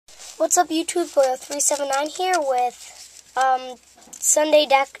What's up, YouTube? YuGiOh 379 here with Sunday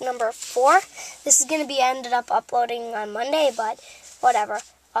deck number 4. This is going to be ended up uploading on Monday, but whatever.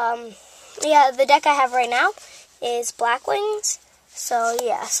 Yeah, the deck I have right now is Blackwings. So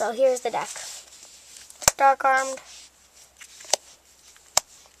yeah, so here's the deck. Dark Armed,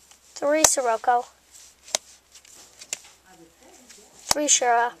 3 Sirocco, 3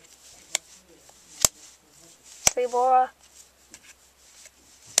 Shura, 3 Bora,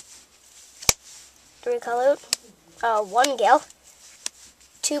 3 Kalut, 1 Gale,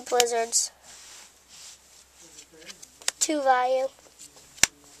 2 Blizzards, 2 YuGiOh,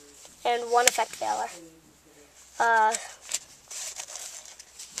 and 1 Effect Veiler.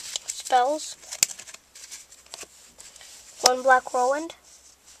 Spells, 1 Black Whirlwind,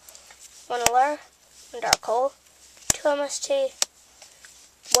 1 Allure, 1 Dark Hole, 2 MST,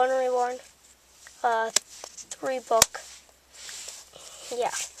 1 Reborn, 3 Book.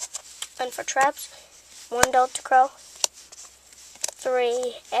 Yeah. And for traps, 1 Delta Crow,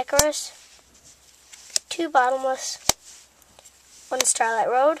 3 Icarus, 2 Bottomless, 1 Starlight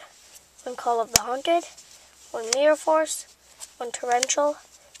Road, 1 Call of the Haunted, 1 Mirror Force, 1 Torrential,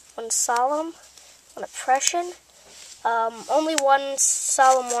 1 Solemn, 1 Oppression, only 1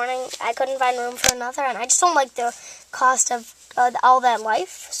 Solemn Warning. I couldn't find room for another, and I just don't like the cost of all that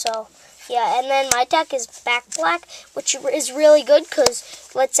life, so yeah. And then my deck is back black, which is really good because,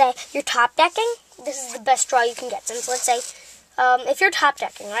 let's say, you're top decking. This is the best draw you can get, since, let's say, if you're top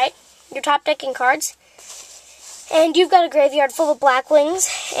decking, right? You're top decking cards, and you've got a graveyard full of Blackwings,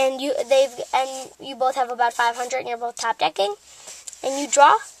 and you both have about 500, and you're both top decking, and you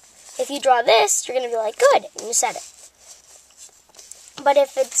draw. If you draw this, you're going to be like, good, and you set it. But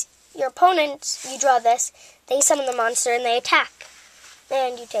if it's your opponent, you draw this, they summon the monster, and they attack,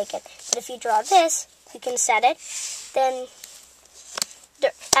 and you take it. But if you draw this, you can set it, then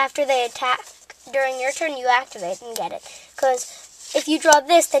after they attack, during your turn, you activate and get it. Because if you draw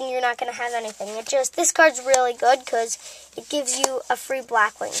this, then you're not going to have anything. This card's really good because it gives you a free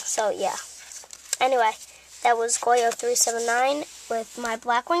Blackwing. So yeah. Anyway, that was YuGiOh 379 with my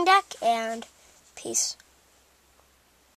Blackwing deck, and peace.